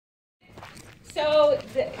So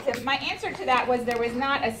my answer to that was there was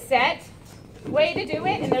not a set way to do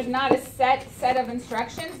it, and there's not a set of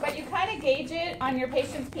instructions, but you kind of gauge it on your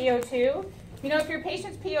patient's PO2. You know, if your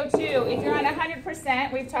patient's PO2, if you're on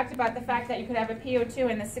 100%, we've talked about the fact that you could have a PO2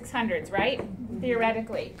 in the 600s, right?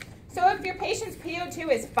 Theoretically. So if your patient's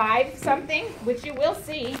PO2 is 5 something, which you will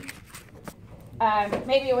see,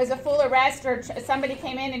 maybe it was a full arrest or somebody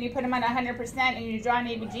came in and you put them on 100% and you draw an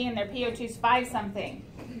EBG and their PO2 is 5 something.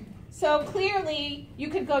 So clearly you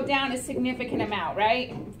could go down a significant amount,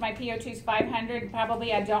 right? If my PO2 is 500,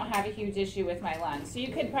 probably I don't have a huge issue with my lungs. So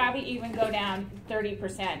you could probably even go down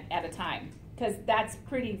 30% at a time, because that's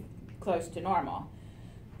pretty close to normal.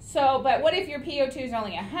 So, but what if your PO2 is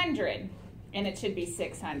only 100 and it should be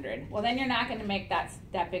 600? Well, then you're not going to make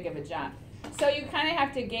that big of a jump. So you kind of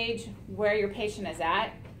have to gauge where your patient is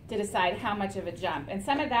at to decide how much of a jump. And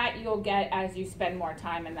some of that you'll get as you spend more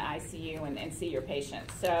time in the ICU and see your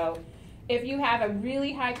patients. So if you have a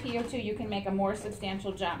really high PO2, you can make a more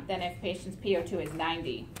substantial jump than if patient's PO2 is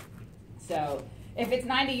 90. So if it's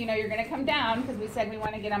 90, you know you're going to come down, because we said we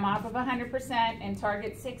want to get them off of 100% and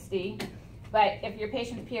target 60. But if your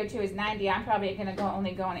patient's PO2 is 90, I'm probably going to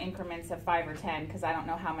only go in increments of 5 or 10, because I don't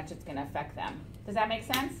know how much it's going to affect them. Does that make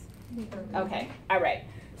sense? Okay, all right.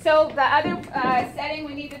 So the other setting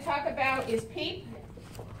we need to talk about is PEEP.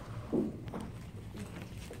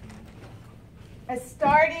 A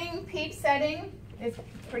starting PEEP setting is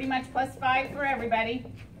pretty much +5 for everybody.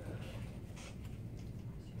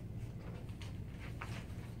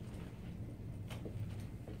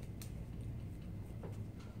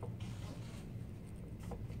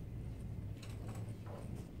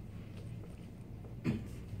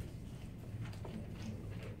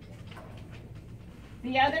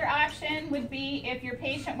 The other option would be if your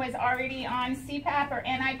patient was already on CPAP or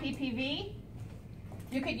NIPPV,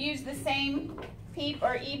 you could use the same PEEP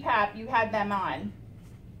or EPAP you had them on.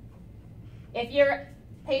 If your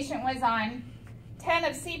patient was on 10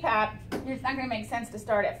 of CPAP, it's not going to make sense to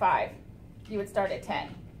start at 5. You would start at 10.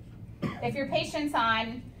 If your patient's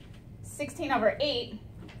on 16/8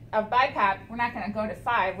 of BiPAP, we're not going to go to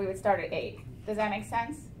 5. We would start at 8. Does that make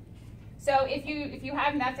sense? So if you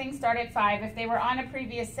have nothing, start at 5. If they were on a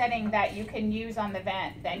previous setting that you can use on the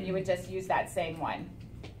vent, then you would just use that same one.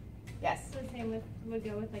 Yes? So the same would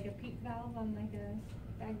go with like a PEEP valve on like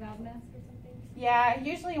a bag valve mask or something? Yeah,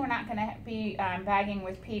 usually we're not going to be bagging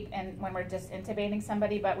with PEEP and when we're just intubating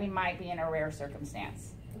somebody, but we might be in a rare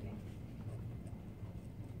circumstance. Okay.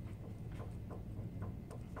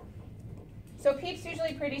 So PEEP's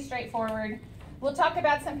usually pretty straightforward. We'll talk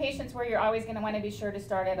about some patients where you're always going to want to be sure to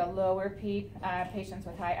start at a lower PEEP, patients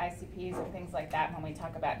with high ICPs and things like that when we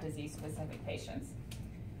talk about disease-specific patients.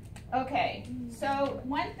 Okay, so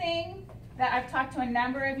one thing that I've talked to a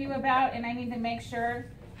number of you about, and I need to make sure,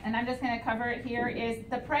 and I'm just going to cover it here, is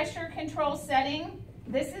the pressure control setting.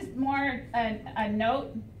 This is more a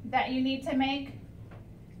note that you need to make.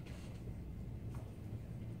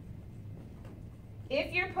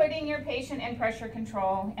 If you're putting your patient in pressure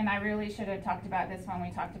control, and I really should have talked about this when we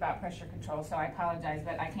talked about pressure control, so I apologize,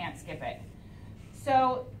 but I can't skip it.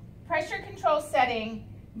 So pressure control setting,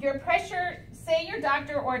 your pressure, say your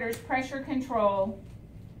doctor orders pressure control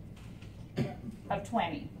of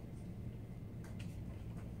 20.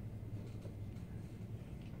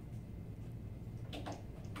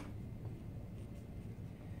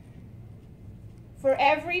 For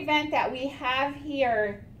every vent that we have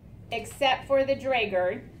here, except for the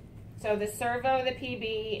Draeger, so the Servo, the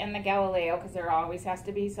PB, and the Galileo, because there always has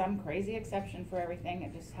to be some crazy exception for everything.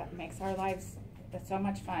 It just makes our lives so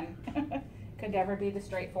much fun. Could never be the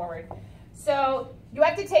straightforward. So you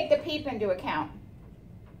have to take the PEEP into account.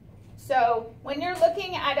 So when you're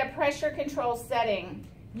looking at a pressure control setting,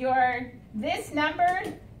 this number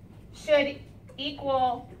should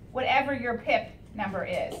equal whatever your PIP number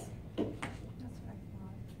is.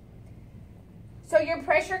 So your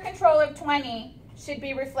pressure control of 20 should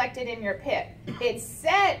be reflected in your PIP. It's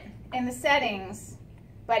set in the settings,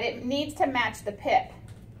 but it needs to match the PIP.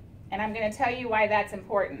 And I'm going to tell you why that's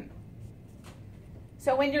important.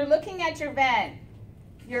 So when you're looking at your vent,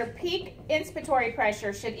 your peak inspiratory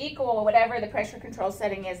pressure should equal whatever the pressure control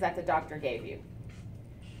setting is that the doctor gave you.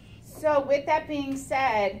 So with that being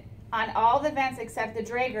said, on all the vents except the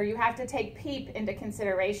Draeger, you have to take PEEP into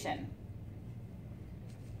consideration.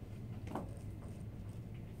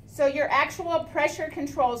 So your actual pressure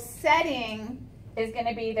control setting is going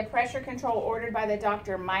to be the pressure control ordered by the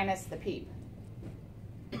doctor minus the PEEP.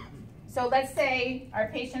 So let's say our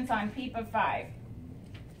patient's on PEEP of 5.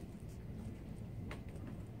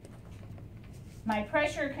 My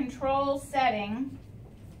pressure control setting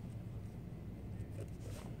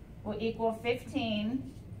will equal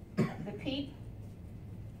 15. The PEEP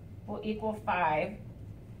will equal 5.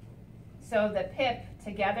 So the PIP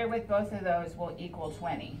together with both of those will equal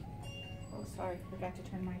 20. Oh, sorry, forgot to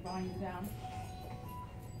turn my volume down.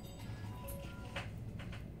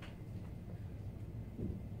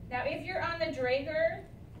 Now, if you're on the Draeger,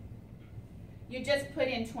 you just put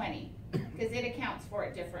in 20 because it accounts for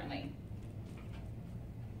it differently.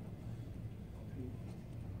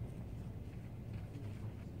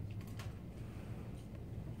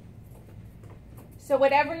 So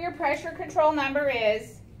whatever your pressure control number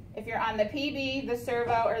is, if you're on the PB, the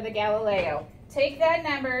Servo, or the Galileo, take that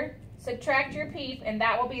number, subtract your PEEP, and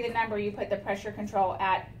that will be the number you put the pressure control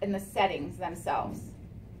at in the settings themselves.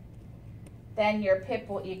 Then your PIP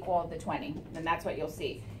will equal the 20, and that's what you'll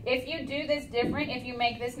see. If you do this different, if you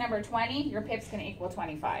make this number 20, your PIP's going to equal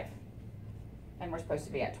 25, and we're supposed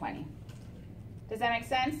to be at 20. Does that make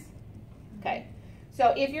sense? Okay.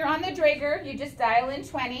 So if you're on the Draeger, you just dial in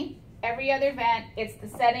 20. Every other vent, it's the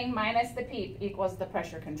setting minus the PEEP equals the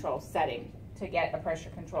pressure control setting to get a pressure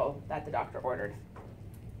control that the doctor ordered.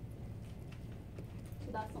 So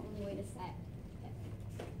that's the only way to set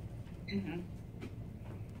it. Mm-hmm.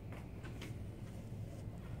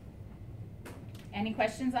 Any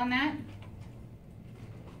questions on that?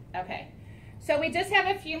 Okay. So we just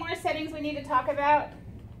have a few more settings we need to talk about.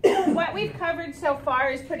 What we've covered so far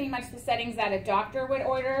is pretty much the settings that a doctor would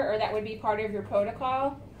order or that would be part of your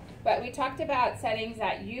protocol. But we talked about settings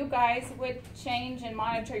that you guys would change and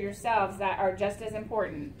monitor yourselves that are just as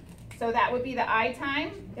important. So that would be the eye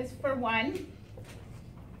time is for 1.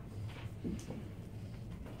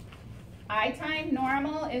 Eye time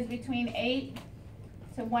normal is between 8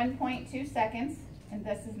 to 1.2 seconds. And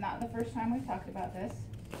this is not the first time we've talked about this.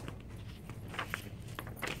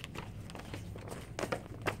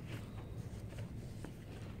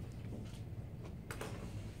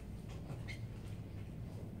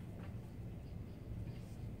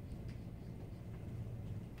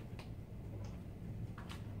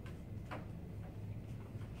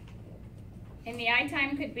 And the eye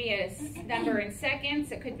time could be a number in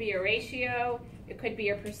seconds, it could be a ratio, it could be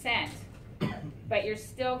a percent. But you're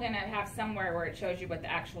still going to have somewhere where it shows you what the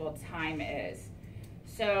actual time is.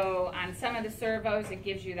 So on some of the servos, it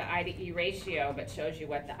gives you the eye to E ratio, but shows you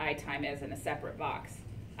what the eye time is in a separate box.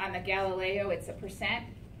 On the Galileo, it's a percent.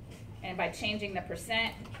 And by changing the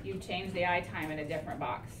percent, you change the eye time in a different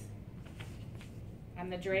box. On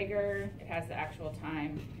the Draeger, it has the actual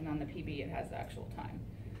time, and on the PB, it has the actual time.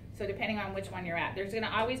 So depending on which one you're at, there's going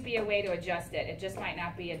to always be a way to adjust it. It just might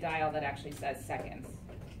not be a dial that actually says seconds.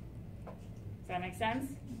 Does that make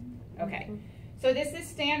sense? Okay. So this is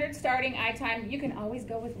standard starting eye time. You can always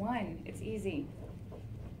go with 1. It's easy.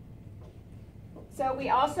 So we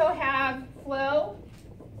also have flow.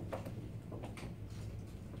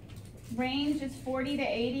 Range is 40 to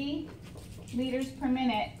 80 liters per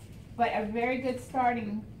minute, but a very good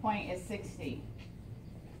starting point is 60.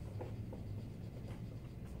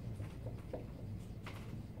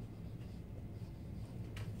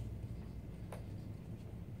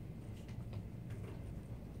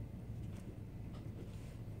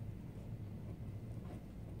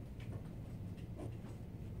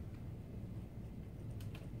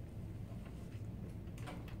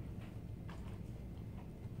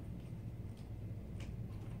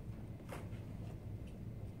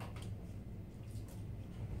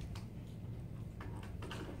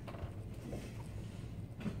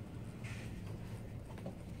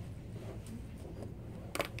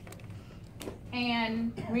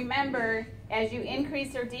 And remember, as you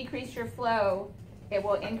increase or decrease your flow, it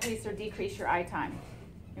will increase or decrease your eye time.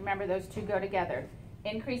 Remember, those two go together.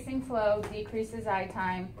 Increasing flow decreases eye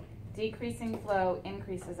time. Decreasing flow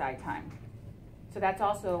increases eye time. So that's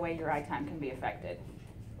also a way your eye time can be affected.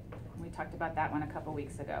 We talked about that one a couple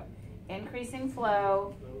weeks ago. Increasing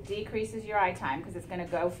flow decreases your eye time because it's going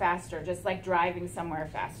to go faster, just like driving somewhere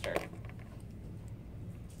faster.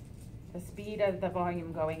 The speed of the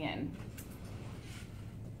volume going in.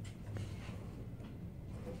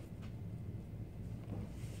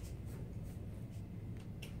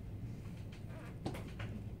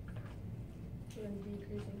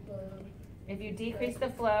 If you decrease the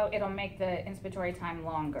flow, it'll make the inspiratory time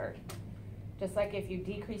longer. Just like if you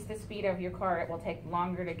decrease the speed of your car, it will take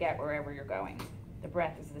longer to get wherever you're going. The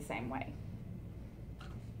breath is the same way.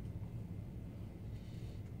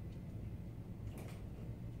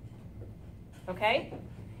 Okay?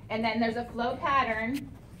 And then there's a flow pattern.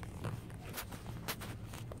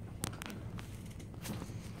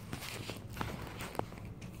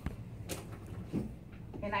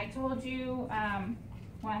 And I told you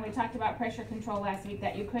when we talked about pressure control last week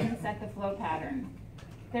that you couldn't set the flow pattern.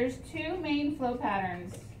 There's two main flow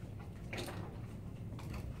patterns. You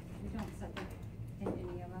don't set them in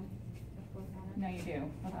any of them, the flow pattern? No, you do.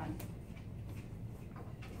 Hold on.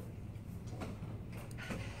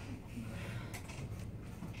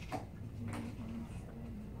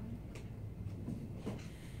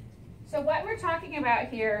 So what we're talking about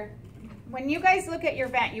here, when you guys look at your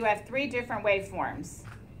vent, you have three different waveforms.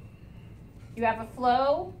 You have a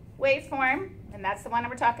flow waveform, and that's the one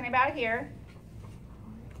we're talking about here.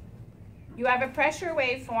 You have a pressure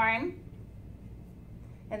waveform,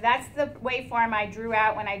 and that's the waveform I drew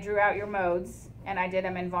out when I drew out your modes, and I did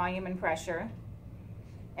them in volume and pressure.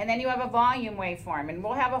 And then you have a volume waveform, and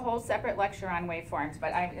we'll have a whole separate lecture on waveforms,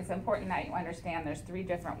 but it's important that you understand there's three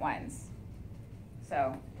different ones.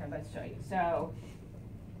 So, here, let's show you. So,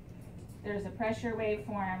 there's a pressure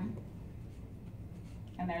waveform,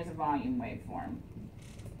 and there's a volume waveform.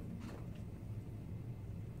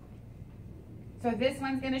 So this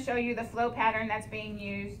one's going to show you the flow pattern that's being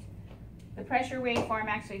used. The pressure waveform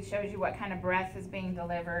actually shows you what kind of breath is being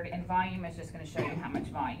delivered, and volume is just going to show you how much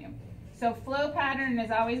volume. So flow pattern is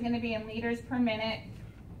always going to be in liters per minute.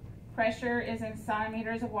 Pressure is in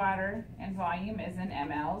centimeters of water, and volume is in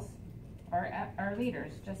mLs or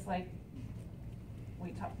liters, just like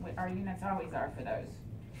our units always are for those.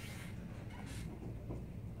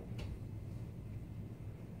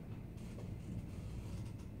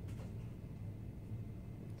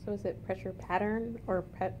 So is it pressure pattern or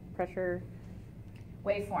pressure?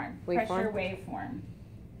 Waveform. Waveform? Pressure waveform.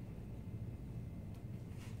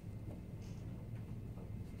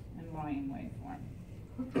 And volume waveform.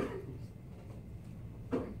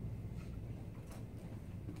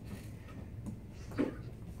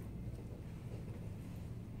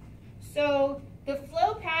 So the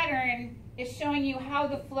flow pattern is showing you how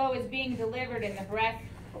the flow is being delivered in the breath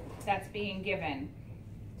that's being given.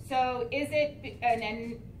 So is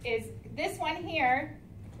this one here,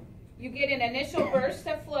 you get an initial burst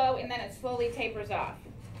of flow and then it slowly tapers off.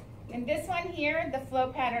 In this one here, the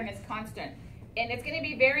flow pattern is constant. And it's going to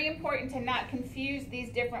be very important to not confuse these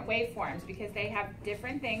different waveforms because they have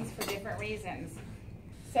different things for different reasons.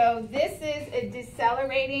 So this is a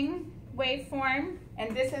decelerating waveform,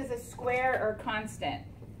 and this is a square or constant.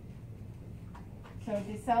 So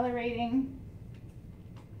decelerating,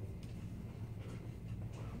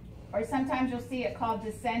 or sometimes you'll see it called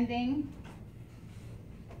descending,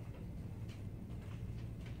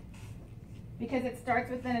 because it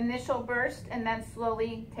starts with an initial burst and then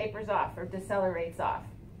slowly tapers off or decelerates off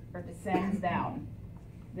or descends down.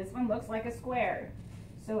 This one looks like a square.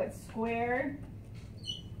 So it's square.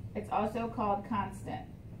 It's also called constant.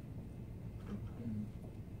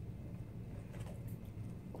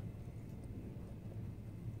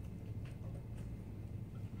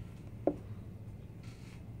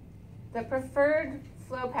 The preferred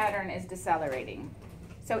flow pattern is decelerating.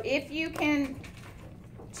 So if you can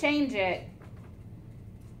change it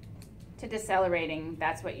to decelerating,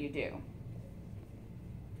 that's what you do.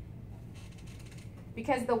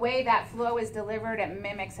 Because the way that flow is delivered, it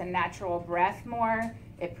mimics a natural breath more.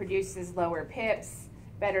 It produces lower pips,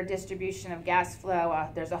 better distribution of gas flow.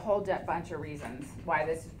 There's a whole bunch of reasons why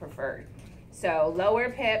this is preferred. So lower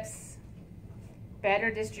pips,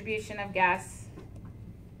 better distribution of gas.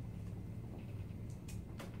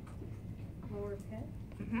 Lower pit?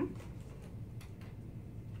 Mm-hmm.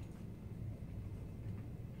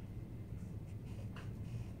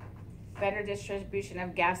 Better distribution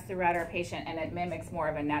of gas throughout our patient, and it mimics more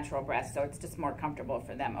of a natural breath, so it's just more comfortable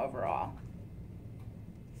for them overall.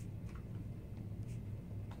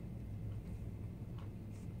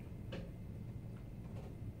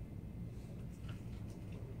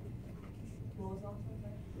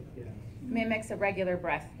 Mimics a regular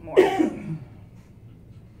breath more.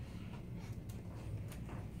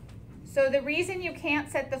 So the reason you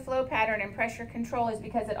can't set the flow pattern in pressure control is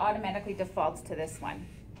because it automatically defaults to this one.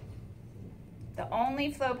 The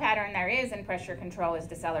only flow pattern there is in pressure control is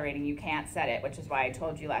decelerating. You can't set it, which is why I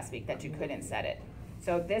told you last week that you couldn't set it.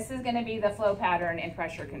 So this is going to be the flow pattern in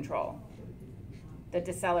pressure control, the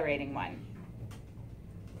decelerating one.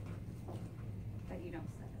 But you don't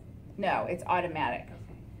set it? No, it's automatic. Okay.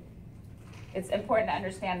 It's important to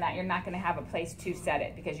understand that you're not going to have a place to set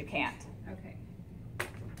it because you can't. Okay.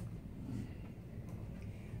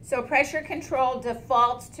 So pressure control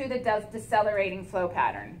defaults to the decelerating flow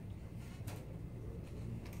pattern.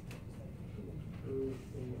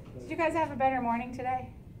 Did you guys have a better morning today?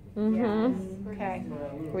 Mm-hmm. Okay.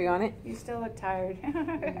 We on it? You still look tired.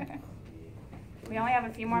 We only have a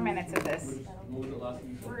few more minutes of this.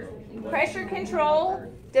 Pressure control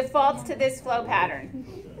defaults to this flow pattern.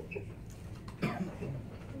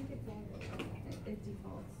 It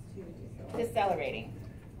defaults. decelerating.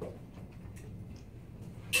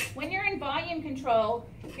 When you're in volume control,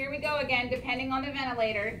 here we go again, depending on the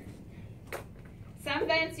ventilator. Some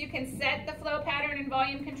vents you can set the flow pattern in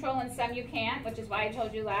volume control and some you can't, which is why I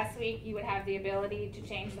told you last week you would have the ability to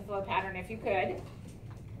change the flow pattern if you could.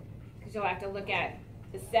 Because you'll have to look at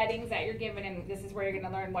the settings that you're given, and this is where you're going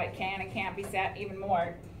to learn what can and can't be set even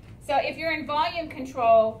more. So if you're in volume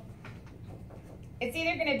control, it's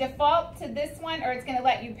either going to default to this one or it's going to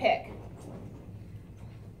let you pick.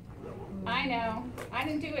 I know. I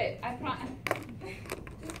didn't do it. I promise.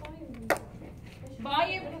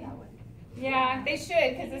 Volume. Yeah, they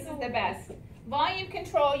should, because this is the best. Volume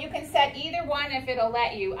control, you can set either one if it'll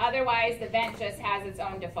let you. Otherwise, the vent just has its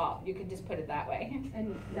own default. You can just put it that way.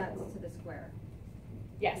 And that's to the square.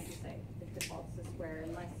 Yes. Did you say it defaults to square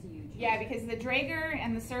unless you choose. Yeah, because the Draeger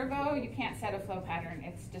and the servo, you can't set a flow pattern.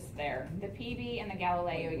 It's just there. The PB and the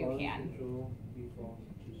Galileo, you can.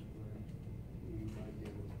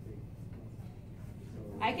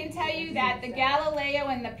 I can tell you that the Galileo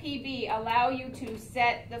and the PB allow you to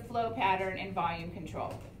set the flow pattern in volume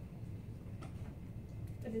control.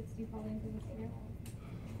 But it's defaulting to the square?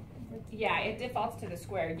 Yeah, it defaults to the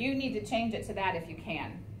square. You need to change it to that if you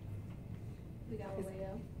can. The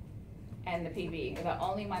Galileo. And the PB are the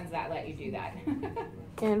only ones that let you do that.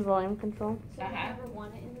 And volume control? So you never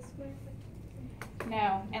want it in the square?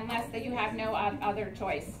 No, unless that you have no other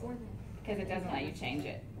choice, because it doesn't let you change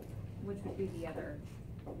it. Which would be the other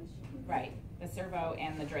machine. Right, the servo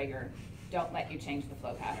and the Draeger don't let you change the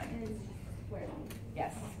flow pattern. And square.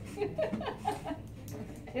 Yes.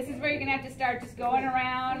 This is where you're gonna have to start just going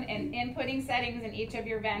around and inputting settings in each of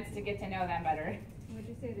your vents to get to know them better. Would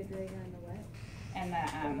you say the Draeger and the what? And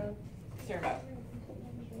the servo.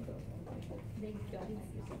 They don't.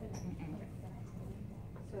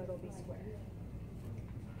 So it'll be square.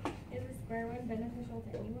 Is the square one beneficial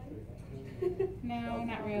to anyone? No,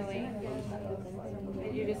 not really.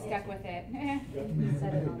 But you're just stuck with it. You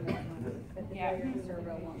set it on this one, but the Yeah. Draeger and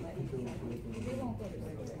servo won't let you change it. They won't go to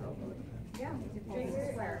square. Yeah, default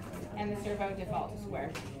to square. And the servo default to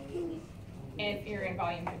square. If you're in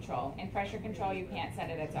volume control. In pressure control, you can't set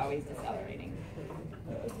it. It's always decelerating.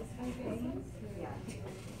 Yeah.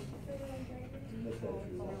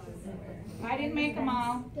 I didn't make them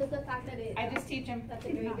all. Does the fact that it I just teach them. that the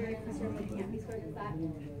Draeger and the servo can't be squared, does that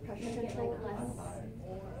pressure get like less?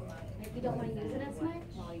 Like you don't want to use it as much?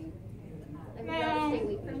 Like would you rather stay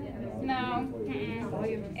away from it? No.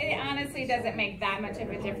 It honestly doesn't make that much of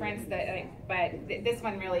a difference. But this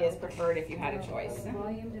one really is preferred if you had a choice.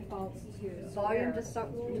 Volume defaults to Volume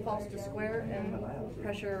defaults to square and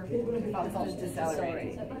pressure defaults to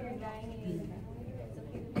decelerating. So if you're dying,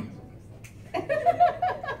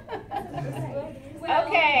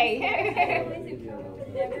 Okay.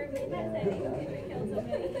 never made that setting, it killed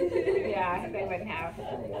somebody. Yeah, they wouldn't have.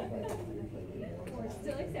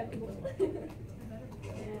 Still acceptable.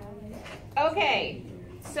 Okay,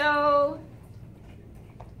 so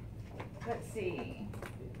let's see.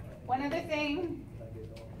 One other thing.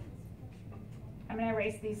 I'm going to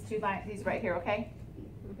erase these two lines, these right here, okay?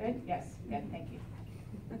 Good? Yes, good, thank you.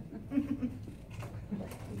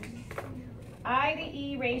 I to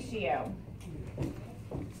E ratio.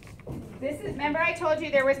 This is, remember I told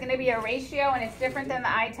you there was going to be a ratio and it's different than the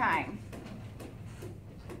I time.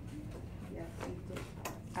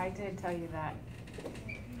 I did tell you that.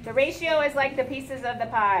 The ratio is like the pieces of the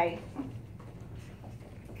pie.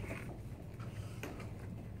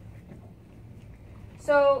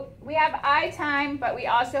 So we have I time, but we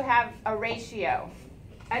also have a ratio.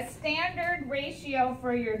 A standard ratio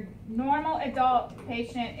for your normal adult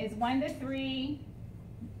patient is 1 to 3,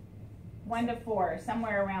 1 to 4,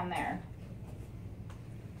 somewhere around there.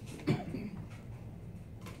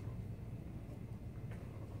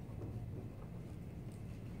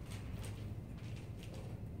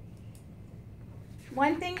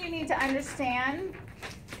 One thing you need to understand,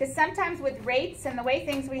 because sometimes with rates and the way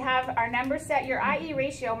things we have our numbers set, your IE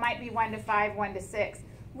ratio might be 1 to 5, 1 to 6.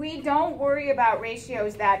 We don't worry about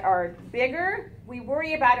ratios that are bigger. We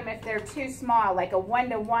worry about them if they're too small, like a 1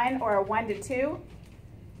 to 1 or a 1 to 2.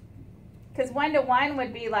 Because 1 to 1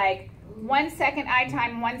 would be like 1 second I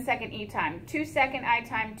time, 1 second E time. 2 second I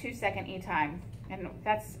time, 2 second E time. And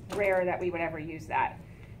that's rare that we would ever use that.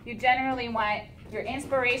 You generally want your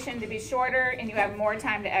inspiration to be shorter and you have more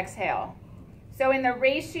time to exhale. So in the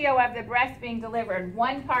ratio of the breath being delivered,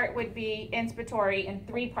 1 part would be inspiratory and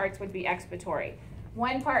 3 parts would be expiratory.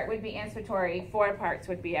 1 part would be inspiratory, 4 parts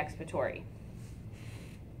would be expiratory.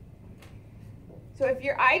 So if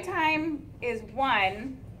your I time is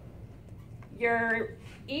 1, your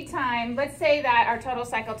E time, let's say that our total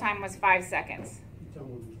cycle time was 5 seconds.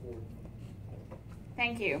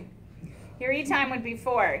 Thank you. Your E time would be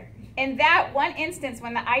 4. In that one instance,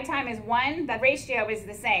 when the I time is 1, the ratio is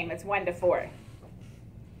the same. It's 1 to 4.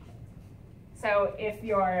 So if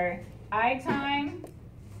your I time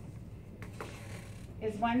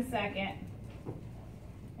is 1 second,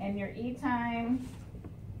 and your E time,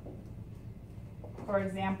 for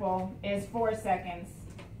example, is 4 seconds,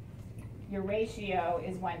 your ratio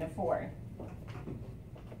is 1 to 4.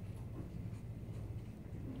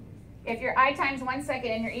 If your I time's 1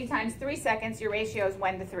 second and your E time's 3 seconds, your ratio is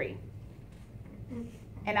 1 to 3.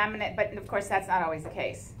 And but of course that's not always the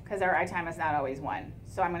case, because our I time is not always 1.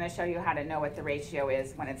 So I'm gonna show you how to know what the ratio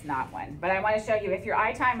is when it's not 1. But I wanna show you if your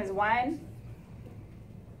I time is 1,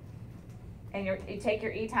 and you take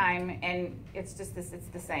your E time, and it's just this, it's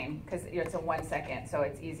the same, because it's a 1 second, so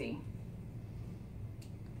it's easy.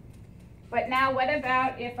 But now what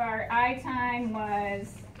about if our I time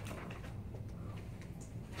was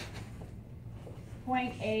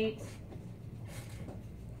 0.8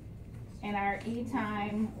 and our E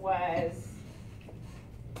time was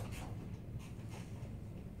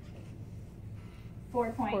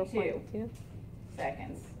 4.2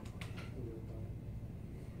 seconds.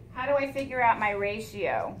 How do I figure out my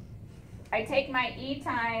ratio? I take my E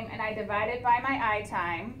time and I divide it by my I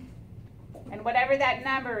time, and whatever that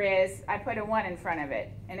number is, I put a 1 in front of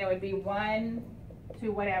it, and it would be 1 to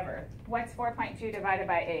whatever. What's 4.2 divided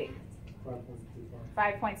by 8?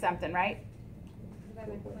 5 point something, right?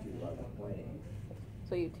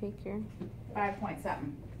 So you take your 5 point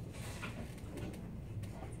something.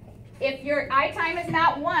 If your I time is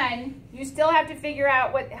not 1, you still have to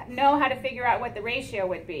know how to figure out what the ratio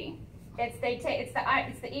would be. It's the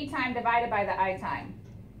E time divided by the I time.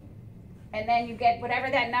 And then you get whatever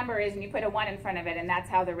that number is and you put a 1 in front of it, and that's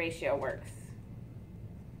how the ratio works.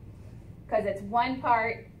 Because it's 1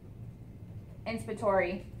 part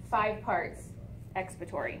inspiratory, 5 parts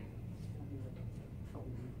expiratory.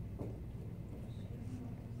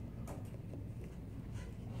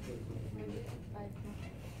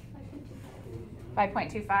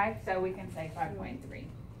 .25, so we can say 5.3.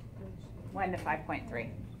 1 to 5.3. You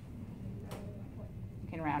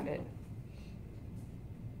can round it.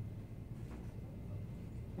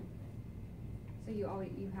 So you always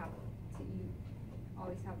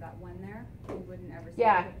have that 1 there? You wouldn't ever say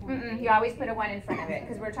Yeah, the point you always put a 1 in front of it,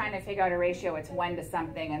 because we're trying to figure out a ratio. It's 1 to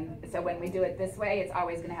something, and so when we do it this way, it's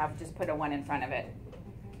always going to have just put a 1 in front of it,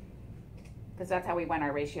 because that's how we want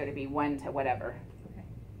our ratio to be, 1 to whatever. Okay.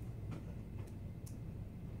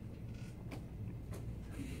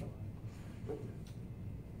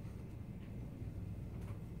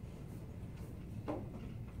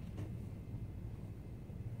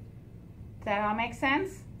 Does that all make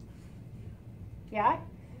sense? Yeah?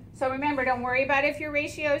 So remember, don't worry about if your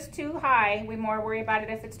ratio is too high. We more worry about it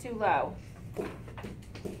if it's too low.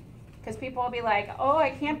 Because people will be like, oh, I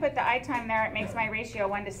can't put the I time there. It makes my ratio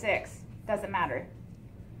 1 to 6. Doesn't matter.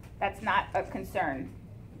 That's not a concern.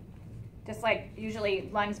 Just like usually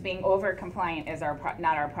lungs being over compliant is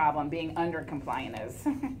not our problem. Being under compliant is.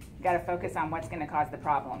 You got to focus on what's going to cause the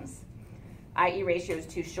problems. IE ratios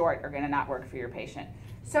too short are going to not work for your patient.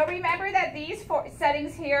 So remember that these 4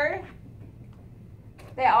 settings here,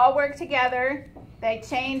 they all work together. They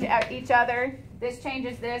change each other. This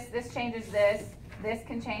changes this changes this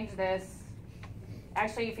can change this.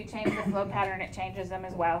 Actually, if you change the flow pattern, it changes them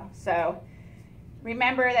as well. So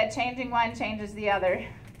remember that changing one changes the other.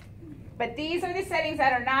 But these are the settings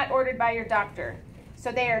that are not ordered by your doctor.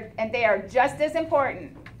 So they are just as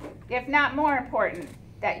important, if not more important,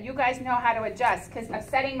 that you guys know how to adjust, because of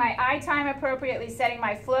setting my I time appropriately, setting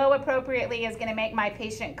my flow appropriately is going to make my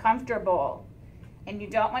patient comfortable. And you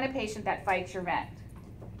don't want a patient that fights your vent.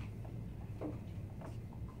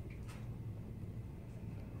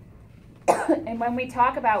 And when we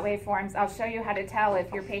talk about waveforms, I'll show you how to tell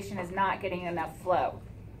if your patient is not getting enough flow.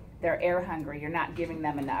 They're air hungry, you're not giving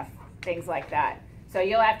them enough, things like that. So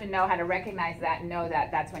you'll have to know how to recognize that and know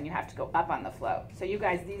that that's when you have to go up on the flow. So you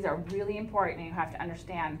guys, these are really important, and you have to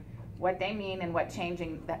understand what they mean and what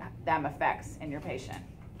changing them affects in your patient.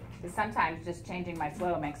 Because sometimes just changing my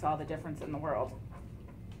flow makes all the difference in the world.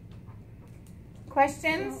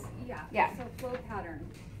 Questions? So, yeah. Yeah. So flow pattern.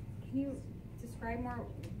 Can you describe more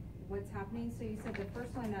what's happening? So you said the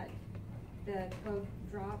first one that the flow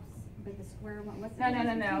drops, but the square one, what's the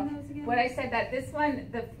difference between those again? What I said that this one,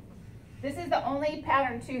 this is the only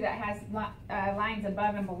pattern too that has lines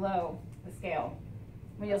above and below the scale.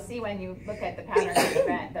 Well, you'll see when you look at the pattern of the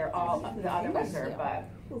vent, they're all, the other ones are above.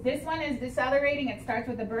 This one is decelerating. It starts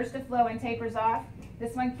with a burst of flow and tapers off.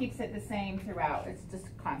 This one keeps it the same throughout. It's just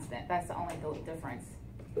constant. That's the only difference.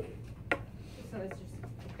 So it's just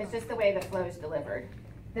It's just the way the flow is delivered.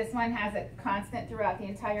 This one has it constant throughout the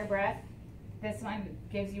entire breath. This one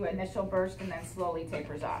gives you initial burst and then slowly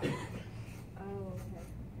tapers off. Oh, okay.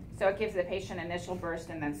 So it gives the patient initial burst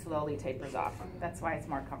and then slowly tapers off. That's why it's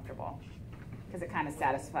more comfortable, because it kind of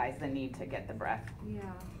satisfies the need to get the breath. Yeah,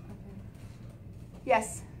 okay.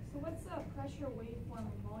 Yes? So what's the pressure waveform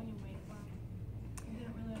and volume waveform? I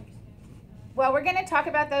didn't really understand that. Well, we're going to talk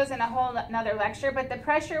about those in a whole another lecture, but the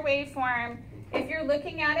pressure waveform, if you're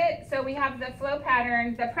looking at it, so we have the flow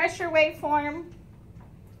pattern, the pressure waveform.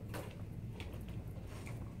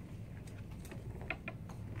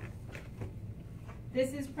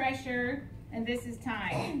 This is pressure, and this is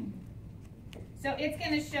time. So it's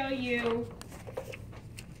going to show you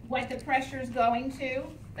what the pressure is going to.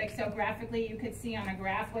 Like, so graphically you could see on a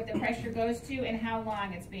graph what the pressure goes to and how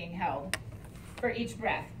long it's being held for each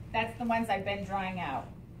breath. That's the ones I've been drawing out,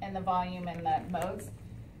 and the volume and the modes.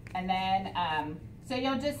 And then, so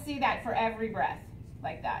you'll just see that for every breath,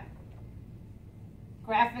 like that.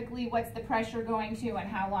 Graphically, what's the pressure going to and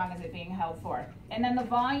how long is it being held for. And then the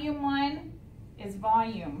volume one is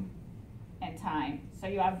volume and time. So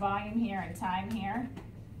you have volume here and time here.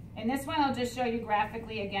 And this one I'll just show you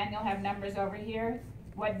graphically again. You'll have numbers over here.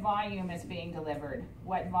 What volume is being delivered?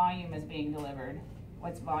 What volume is being delivered?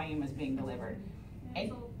 What's volume is being delivered? And,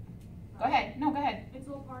 go ahead. No, go ahead. It's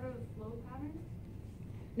all part of the flow pattern?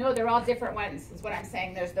 No, they're all different ones, is what I'm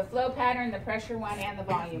saying. There's the flow pattern, the pressure one, and the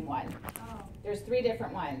volume one. Oh. There's 3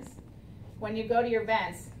 different ones. When you go to your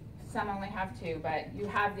vents, some only have 2, but you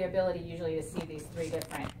have the ability usually to see these 3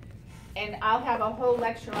 different. And I'll have a whole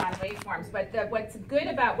lecture on waveforms, but what's good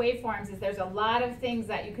about waveforms is there's a lot of things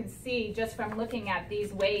that you can see just from looking at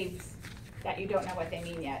these waves that you don't know what they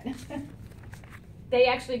mean yet. They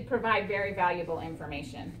actually provide very valuable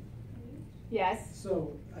information. Yes?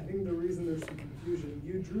 So I think the reason there's some confusion,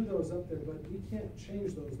 you drew those up there, but we can't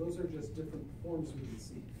change those. Those are just different forms we can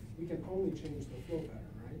see. We can only change the flow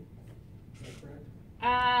pattern, right? Is that correct?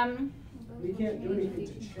 We can't do anything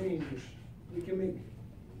to change. We can make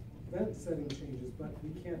vent setting changes, but we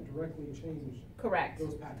can't directly change Correct.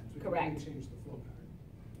 those patterns. We Correct. can only change the flow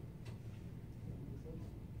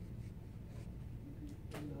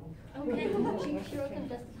pattern. Okay, she wrote them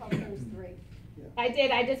just to tell them there's 3. I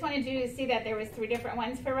did. I just wanted you to see that there was 3 different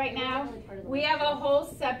ones for right now. We have a whole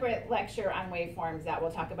separate lecture on waveforms that we'll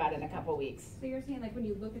talk about in a couple weeks. So you're saying like when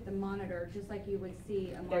you look at the monitor, just like you would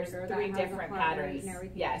see a There's monitor that 3 has different a heart rate patterns. and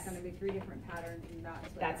everything, Yes. there's going to be 3 different patterns, and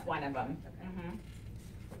That's one of them. Okay.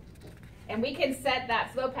 And we can set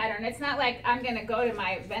that flow pattern. It's not like I'm going to go to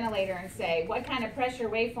my ventilator and say, what kind of pressure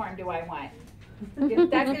waveform do I want?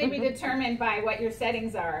 That's going to be determined by what your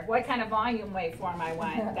settings are. What kind of volume waveform I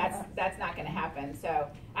want. That's not going to happen. So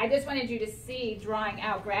I just wanted you to see, drawing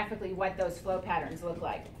out graphically, what those flow patterns look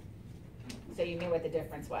like, so you knew what the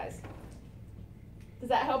difference was. Does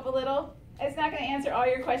that help a little? It's not going to answer all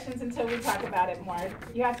your questions until we talk about it more.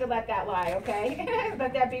 You have to let that lie, okay?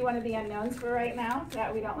 Let that be one of the unknowns for right now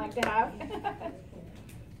that we don't like to have.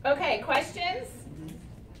 Okay, questions?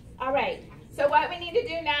 All right. So what we need to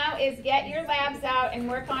do now is get your labs out and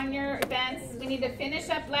work on your vents. We need to finish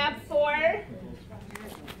up lab 4.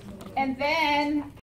 And then